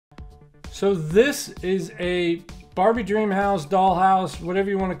So this is a Barbie dream house, dollhouse, whatever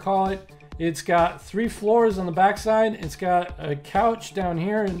you want to call it. It's got 3 floors on the backside. It's got a couch down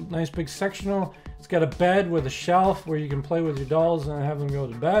here, a nice big sectional. It's got a bed with a shelf where you can play with your dolls and have them go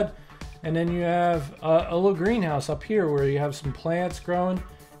to bed. And then you have a little greenhouse up here where you have some plants growing,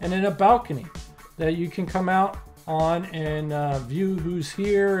 and then a balcony that you can come out on and view who's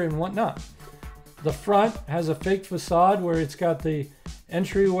here and whatnot. The front has a fake facade where it's got the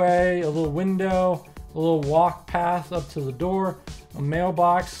entryway, a little window, a little walk path up to the door, a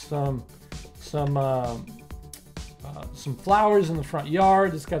mailbox, some flowers in the front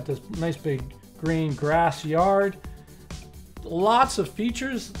yard. It's got this nice big green grass yard. Lots of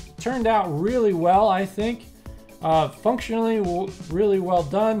features. Turned out really well, I think. Functionally really well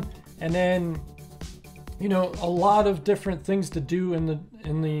done. And then, you know, a lot of different things to do in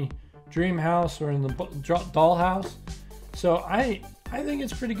the dream house or in the dollhouse. So I think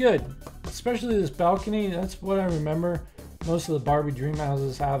it's pretty good, especially this balcony. That's what I remember. Most of the Barbie dream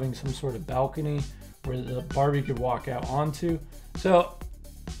houses having some sort of balcony where the Barbie could walk out onto. So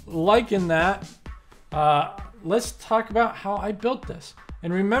liking that, let's talk about how I built this.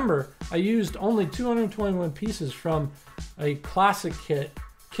 And remember, I used only 221 pieces from a classic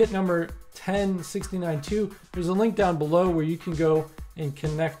kit number 10692. There's a link down below where you can go and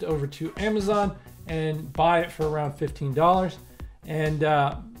connect over to Amazon and buy it for around $15. And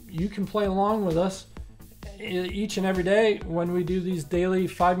you can play along with us each and every day when we do these daily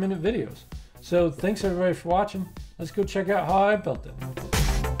 5-minute videos. So thanks everybody for watching. Let's go check out how I built it.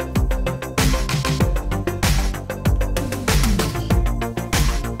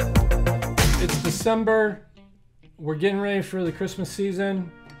 It's December. We're getting ready for the Christmas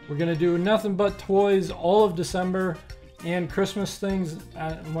season. We're gonna do nothing but toys all of December and Christmas things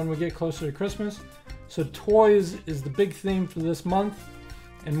when we get closer to Christmas. So toys is the big theme for this month.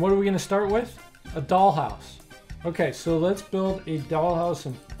 And what are we gonna start with? A dollhouse. Okay, so let's build a dollhouse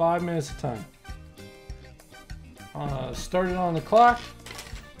in 5 minutes of time. Start it on the clock.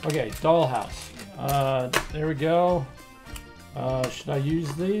 Okay, dollhouse. There we go. Should I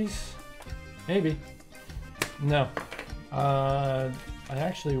use these? Maybe. No. I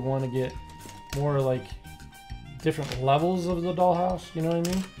actually want to get more like different levels of the dollhouse, you know what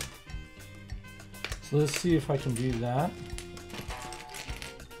I mean? So let's see if I can do that.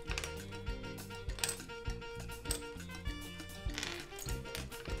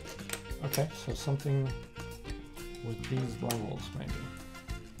 Okay, so something with these levels maybe.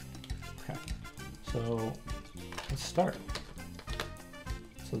 Okay, so let's start.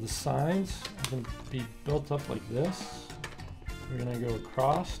 So the sides are going to be built up like this. We're going to go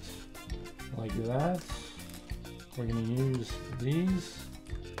across like that. We're going to use these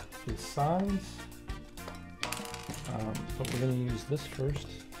for the sides, but we're going to use this first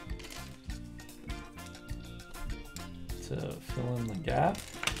to fill in the gap.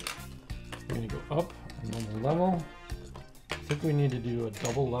 We're going to go up another level. I think we need to do a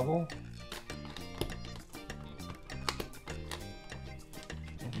double level.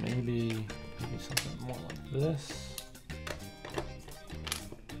 Maybe something more like this.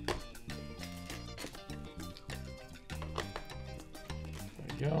 There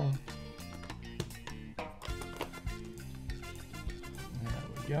we go.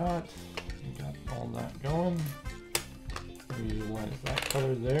 We got all that going. We utilize that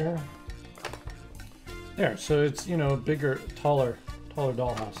color there. There, so it's, you know, a bigger, taller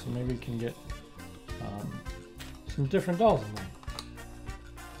dollhouse. So maybe we can get some different dolls in there.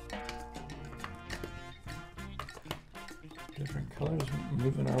 Different colors,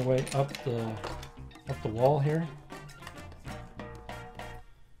 moving our way up the wall here.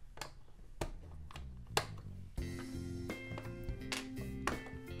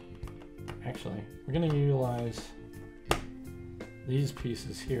 Actually, we're going to utilize these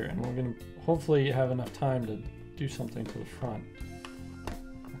pieces here, and we're going to hopefully have enough time to do something to the front.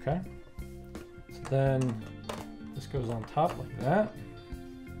 Okay, so then this goes on top like that.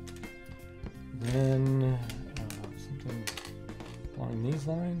 Then something along these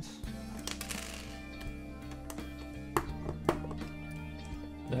lines.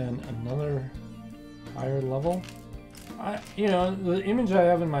 Then another higher level. You know, the image I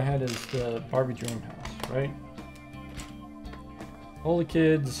have in my head is the Barbie dream house, right? All the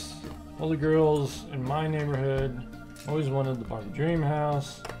kids, all the girls in my neighborhood always wanted the Barbie dream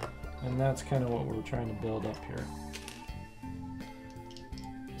house, and that's kind of what we're trying to build up here.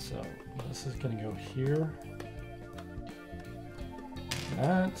 So this is going to go here.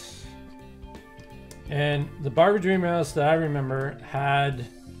 That. And the Barbie dream house that I remember had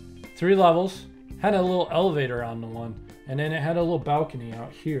 3 levels, had a little elevator on the one, and then it had a little balcony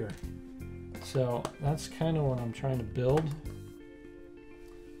out here. So that's kind of what I'm trying to build.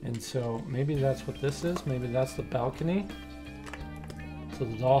 And so maybe that's what this is. Maybe that's the balcony. So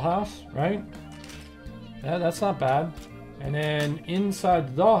the dollhouse, right? Yeah, that's not bad. And then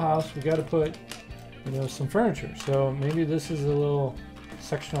inside the dollhouse, we got to put, you know, some furniture. So maybe this is a little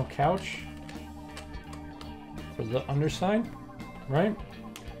sectional couch for the underside, right?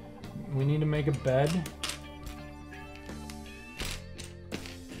 We need to make a bed.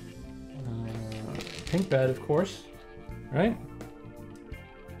 Pink bed, of course, right?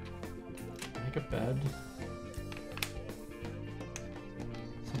 Make a bed.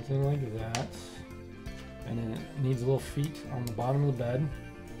 Something like that. And then it needs little feet on the bottom of the bed.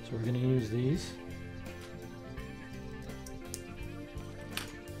 So we're gonna use these.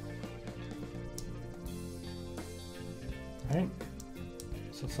 Right?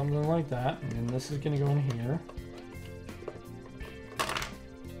 So something like that. And then this is gonna go in here.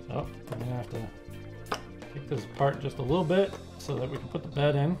 Oh, I'm gonna have to take this apart just a little bit so that we can put the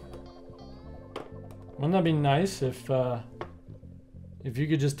bed in. Wouldn't that be nice if you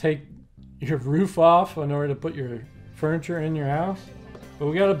could just take your roof off in order to put your furniture in your house? But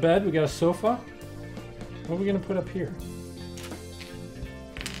we got a bed, we got a sofa. What are we gonna put up here?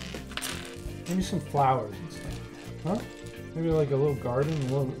 Maybe some flowers and stuff. Huh? Maybe like a little garden, a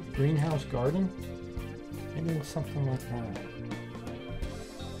little greenhouse garden? Maybe it's something like that.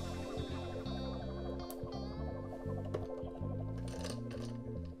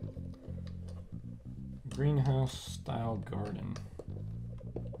 Greenhouse style garden.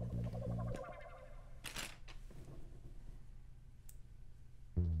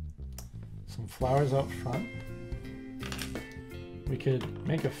 Some flowers out front. We could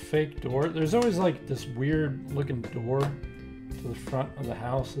make a fake door. There's always like this weird looking door to the front of the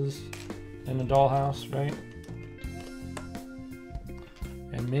houses in the dollhouse, right?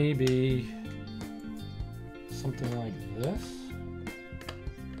 And maybe something like this.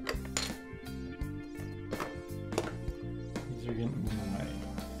 These are getting in the way.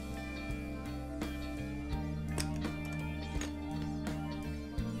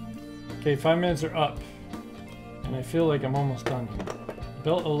 Okay, 5 minutes are up. And I feel like I'm almost done here.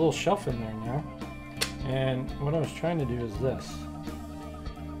 Built a little shelf in there now. And what I was trying to do is this.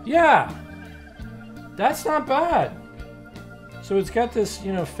 Yeah! That's not bad! So it's got this,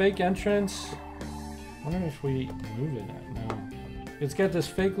 you know, fake entrance. I wonder if we move it. No. It's got this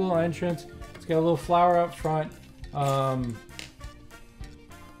fake little entrance. It's got a little flower up front. A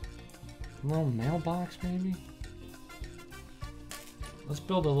little mailbox maybe? Let's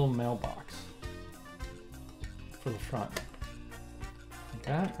build a little mailbox for the front. Like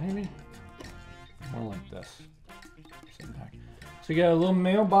that, maybe? More like this. Sit back. So you got a little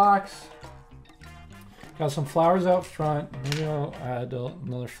mailbox. Got some flowers out front. Maybe I'll add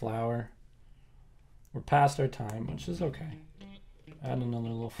another flower. We're past our time, which is okay. Add another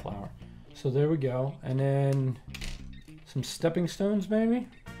little flower. So there we go. And then some stepping stones, maybe?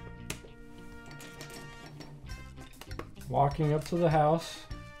 Walking up to the house.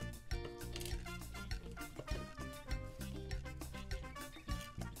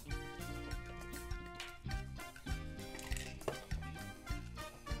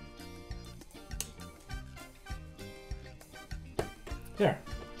 There.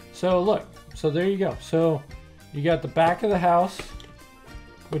 So look. So there you go. So you got the back of the house,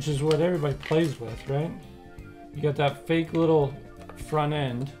 which is what everybody plays with, right? You got that fake little front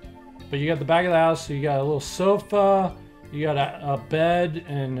end, but you got the back of the house. So you got a little sofa. You got a bed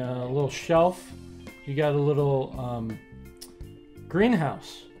and a little shelf. You got a little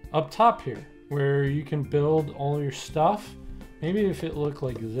greenhouse up top here where you can build all your stuff. Maybe if it looked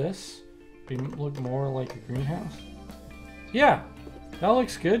like this, it'd look more like a greenhouse. Yeah, that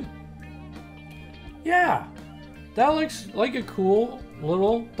looks good. Yeah, that looks like a cool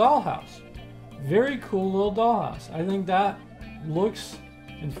little dollhouse. Very cool little dollhouse. I think that looks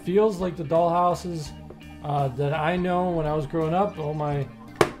and feels like the dollhouses that I know when I was growing up. All my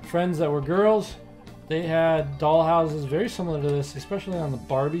friends that were girls, they had dollhouses very similar to this, especially on the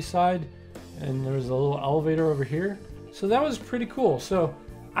Barbie side. And there was a little elevator over here. So that was pretty cool. So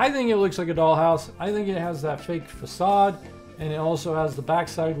I think it looks like a dollhouse. I think it has that fake facade, and it also has the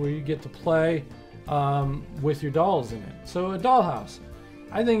backside where you get to play with your dolls in it. So a dollhouse.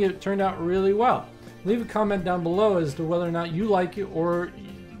 I think it turned out really well. Leave a comment down below as to whether or not you like it or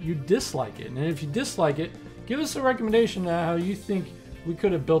you dislike it. And if you dislike it, give us a recommendation on how you think we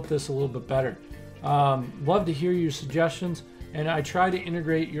could have built this a little bit better. Love to hear your suggestions, and I try to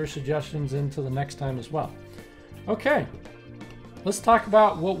integrate your suggestions into the next time as well. Okay, let's talk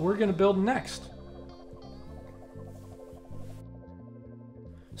about what we're going to build next.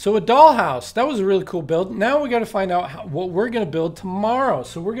 So a dollhouse, that was a really cool build. Now we got to find out what we're going to build tomorrow.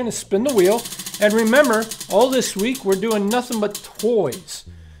 So we're going to spin the wheel. And remember, all this week we're doing nothing but toys.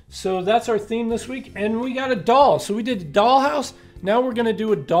 So that's our theme this week. And we got a doll. So we did a dollhouse. Now we're going to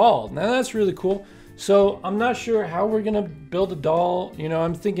do a doll. Now that's really cool. So I'm not sure how we're going to build a doll. You know,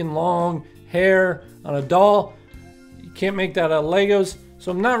 I'm thinking long hair on a doll. You can't make that out of Legos.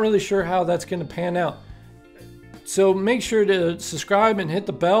 So I'm not really sure how that's going to pan out. So make sure to subscribe and hit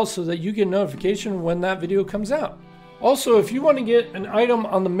the bell so that you get notification when that video comes out. Also, if you want to get an item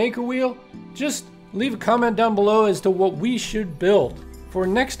on the Maker Wheel, just leave a comment down below as to what we should build for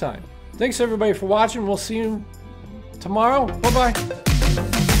next time. Thanks everybody for watching. We'll see you tomorrow. Bye-bye.